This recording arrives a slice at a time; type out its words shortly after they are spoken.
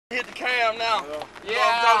Hit the cam now. Yeah. You know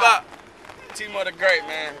what I'm talking about? T-Mo the Great,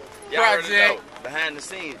 man. Y'all already know. Behind the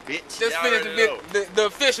scenes, bitch. Just finished the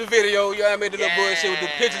official video. Y'all made the little bullshit with the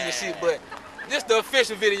pictures and shit, but this the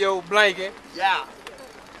official video, Blankin. Yeah.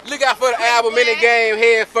 Look out for the album in the game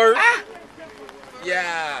head first.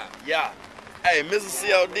 Yeah. Yeah. Hey, Mr.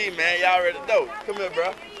 COD, man, y'all already know. Come here,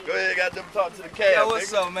 bro. Go ahead, got them talk to the cab. Yo,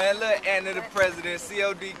 what's up, man? Look, Anna the President,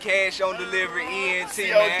 COD Cash on Delivery, ENT, COD,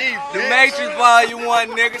 man. The bitch. Matrix Volume 1,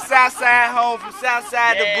 nigga. Southside home from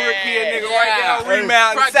Southside to Brook here, nigga. Right there on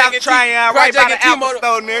Remount, South Tryon, right by the Apple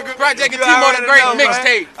Store, nigga. Project and T-Mo the Great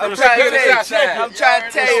mixtape. I'm trying to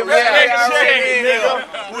tell you, man.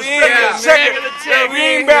 We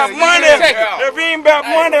ain't about money. If we ain't about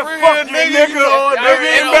money, fuck you, nigga. If we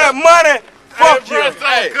ain't about money, fuck you.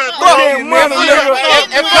 Hey, hold on.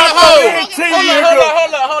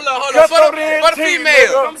 For the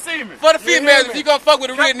females. Come see me. For the females, if you gonna fuck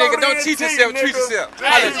with a real nigga, don't cheat yourself, treat yourself.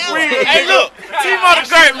 Hey, look, T-Mo the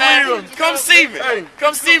Great, man. Come see me.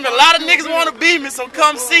 Come see me. A lot of niggas want to be me, so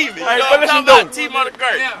come see me. You know what I'm talking about? T-Mo the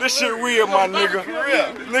Great. This shit real, my nigga.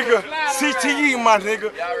 Nigga, CTE, my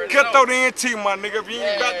nigga. Cut through the NT, my nigga. If you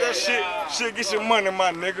ain't about that shit, get your money,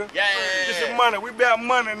 my nigga. Get your money. We about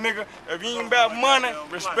money, nigga. If you ain't about money,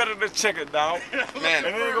 respect the checker, dog. Man.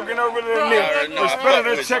 And then you gonna get no rid of that nigga. Respect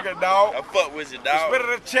the checker, dog. I fuck with you, dog.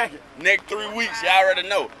 Respect the checker. Next 3 weeks, y'all already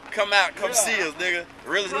know. Come out, come see us, nigga.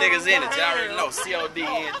 Realest niggas in it, y'all already know. COD,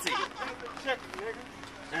 ENT.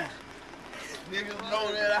 Niggas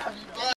know that I be